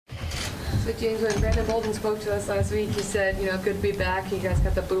So James, when Brandon Bolden spoke to us last week, he said, good to be back. You guys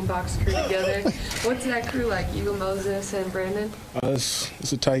got the Boombox crew together. What's that crew like, you, Moses, and Brandon?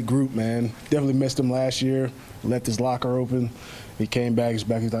 It's a tight group, man. Definitely missed him last year. Left his locker open. He came back. He's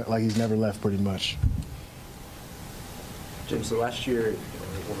back like he's never left, pretty much. James, so last year,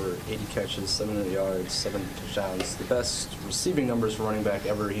 over 80 catches, 700 yards, 7 touchdowns. The best receiving numbers for running back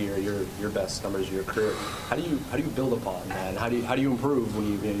ever here. Your best numbers of your career. How do you build upon that? And how do you improve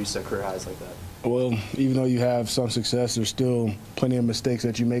when you set career highs like that? Well, even though you have some success, there's still plenty of mistakes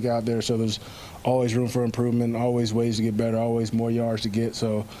that you make out there. So there's always room for improvement, always ways to get better, always more yards to get.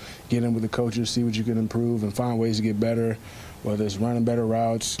 So get in with the coaches, see what you can improve, and find ways to get better, whether it's running better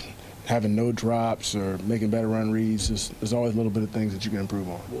routes, having no drops, or making better run reads. There's always a little bit of things that you can improve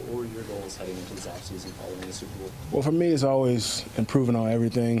on. What were your goals heading into this offseason following the Super Bowl? Well, for me, it's always improving on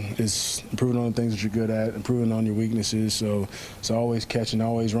everything. It's improving on the things that you're good at, improving on your weaknesses. So it's always catching,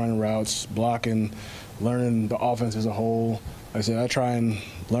 always running routes, blocking, learning the offense as a whole. Like I said, I try and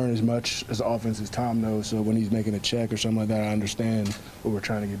learn as much as the offense as Tom knows, so when he's making a check or something like that, I understand what we're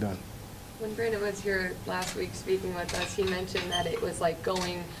trying to get done. When Brandon was here last week speaking with us, he mentioned that it was like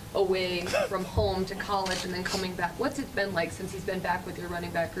going away from home to college and then coming back. What's it been like since he's been back with your running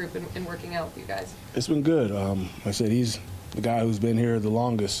back group and working out with you guys? It's been good. Like I said, he's the guy who's been here the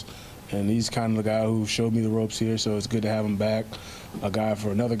longest, and he's kind of the guy who showed me the ropes here, so it's good to have him back.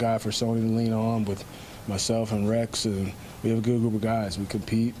 Another guy for Sony to lean on with myself and Rex, and we have a good group of guys. We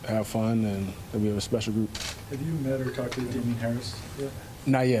compete, have fun, and we have a special group. Have you met or talked to Damien Harris yet?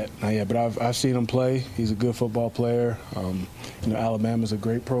 Not yet, but I've seen him play. He's a good football player. Alabama's a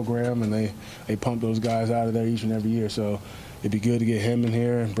great program, and they pump those guys out of there each and every year. So it'd be good to get him in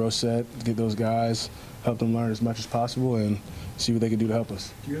here and Brosette, get those guys, help them learn as much as possible, and see what they can do to help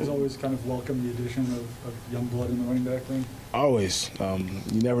us. Do you guys always kind of welcome the addition of young blood in the running back room? Always.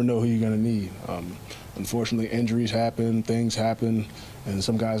 You never know who you're going to need. Unfortunately, injuries happen, things happen, and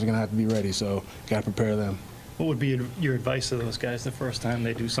some guys are going to have to be ready. So got to prepare them. What would be your advice to those guys the first time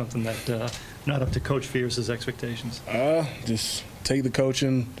they do something that not up to Coach Fierce's expectations? Just take the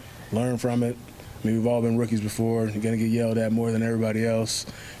coaching, learn from it. I mean, we've all been rookies before. You're going to get yelled at more than everybody else.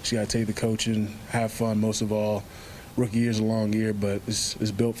 You got to take the coaching, have fun most of all. Rookie year's a long year, but it's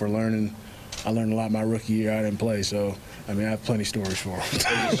built for learning. I learned a lot my rookie year. I didn't play, so, I have plenty of stories for them.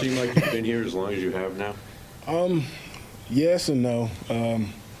 Does it seem like you've been here as long as you have now? Yes and no.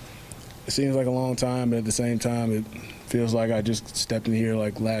 It seems like a long time, but at the same time, it feels like I just stepped in here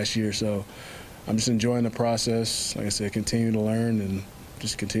like last year. So I'm just enjoying the process. Like I said, continue to learn and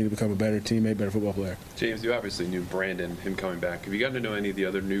just continue to become a better teammate, better football player. James, you obviously knew Brandon, him coming back. Have you gotten to know any of the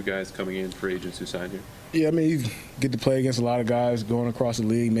other new guys coming in, free agents who signed here? Yeah, you get to play against a lot of guys going across the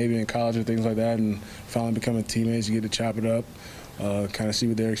league, maybe in college or things like that, and finally becoming teammates. You get to chop it up, kind of see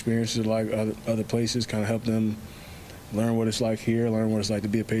what their experiences are like other places, kind of help them learn what it's like here, learn what it's like to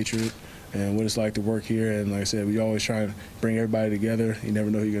be a Patriot, and what it's like to work here. And like I said, we always try and bring everybody together. You never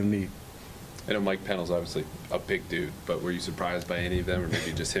know who you're going to need. I know Mike Pennell's obviously a big dude, but were you surprised by any of them, or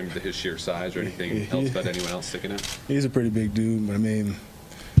maybe just him, his sheer size, or anything else about anyone else sticking out? He's a pretty big dude, but like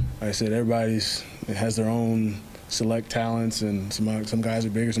I said, everybody has their own select talents, and some guys are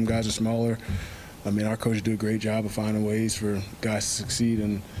bigger, some guys are smaller. Our coaches do a great job of finding ways for guys to succeed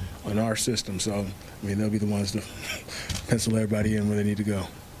in our system. So, they'll be the ones to pencil everybody in where they need to go.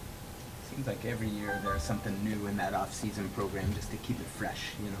 Seems like every year there's something new in that off-season program just to keep it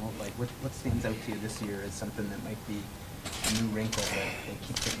fresh, Like what stands out to you this year as something that might be a new wrinkle that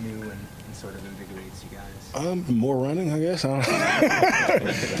keeps it new and sort of invigorates you guys? More running, I guess.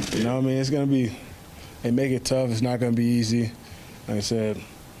 It's going to be, they make it tough. It's not going to be easy. Like I said,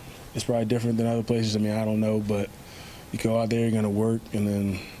 it's probably different than other places. I don't know, but you go out there, you're going to work, and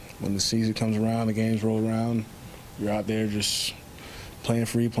then when the season comes around, the games roll around, you're out there just playing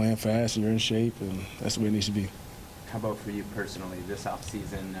free, playing fast, and you're in shape, and that's the way it needs to be. How about for you personally, this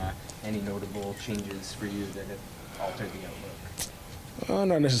offseason, any notable changes for you that have altered the outlook?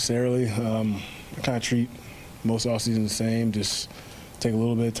 Not necessarily. I kind of treat most offseason the same, just take a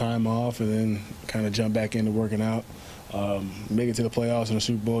little bit of time off and then kind of jump back into working out. Make it to the playoffs and the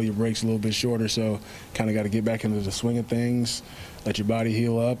Super Bowl, your break's a little bit shorter, so kind of got to get back into the swing of things, let your body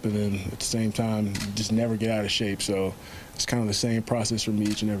heal up, and then at the same time, just never get out of shape. So it's kind of the same process for me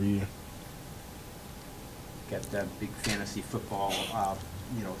each and every year. Got that big fantasy football,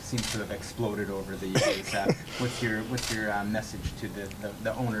 seems to have exploded over the years. What's your message to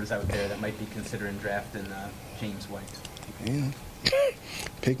the owners out there that might be considering drafting James White? you know,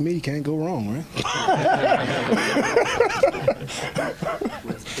 pick me, can't go wrong, right?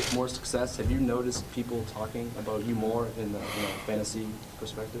 With more success, have you noticed people talking about you more in the fantasy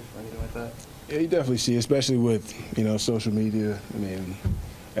perspective or anything like that? Yeah, you definitely see, especially with, social media. I mean,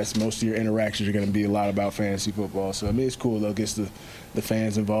 that's most of your interactions are going to be a lot about fantasy football. So, I mean, it's cool, though. It gets the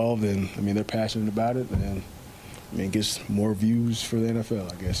fans involved, and, I mean, they're passionate about it. And, I mean, it gets more views for the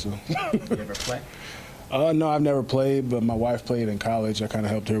NFL, I guess. So. You ever play? No, I've never played, but my wife played in college. I kind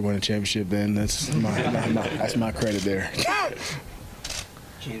of helped her win a championship then. That's my credit there.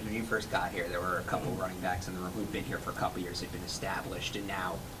 James, when you first got here, there were a couple running backs in the room who'd been here for a couple years, had been established, and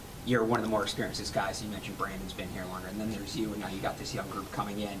now you're one of the more experienced guys. You mentioned Brandon's been here longer, and then there's you, and now you got this young group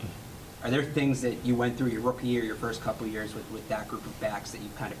coming in. Are there things that you went through your rookie year, your first couple of years with that group of backs that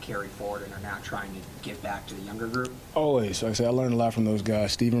you've kind of carried forward and are now trying to give back to the younger group? Always. Like I said, I learned a lot from those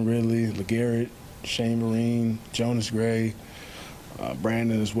guys. Stephen Ridley, LeGarrette, Shane Marine, Jonas Gray,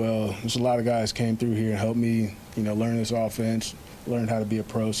 Brandon as well. There's a lot of guys came through here and helped me, learn this offense, learn how to be a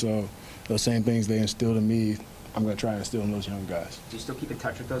pro. So those same things they instilled in me, I'm going to try and instill in those young guys. Do you still keep in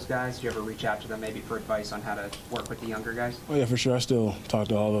touch with those guys? Do you ever reach out to them maybe for advice on how to work with the younger guys? Oh, yeah, for sure. I still talk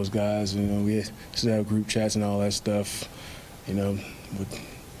to all those guys. We still have group chats and all that stuff.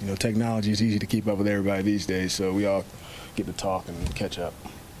 With technology, it's easy to keep up with everybody these days, so we all get to talk and catch up.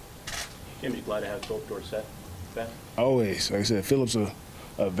 Jim, you glad to have Philip Dorsett back? Always. Like I said, Philip's a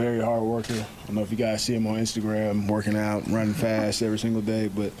very hard worker. I don't know if you guys see him on Instagram working out, running fast every single day,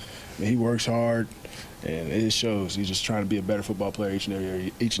 but he works hard, and it shows. He's just trying to be a better football player each and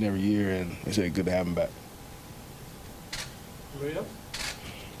every year, and it's good to have him back. Anybody else?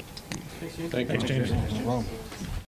 Thanks, James. Thanks, James. No problem.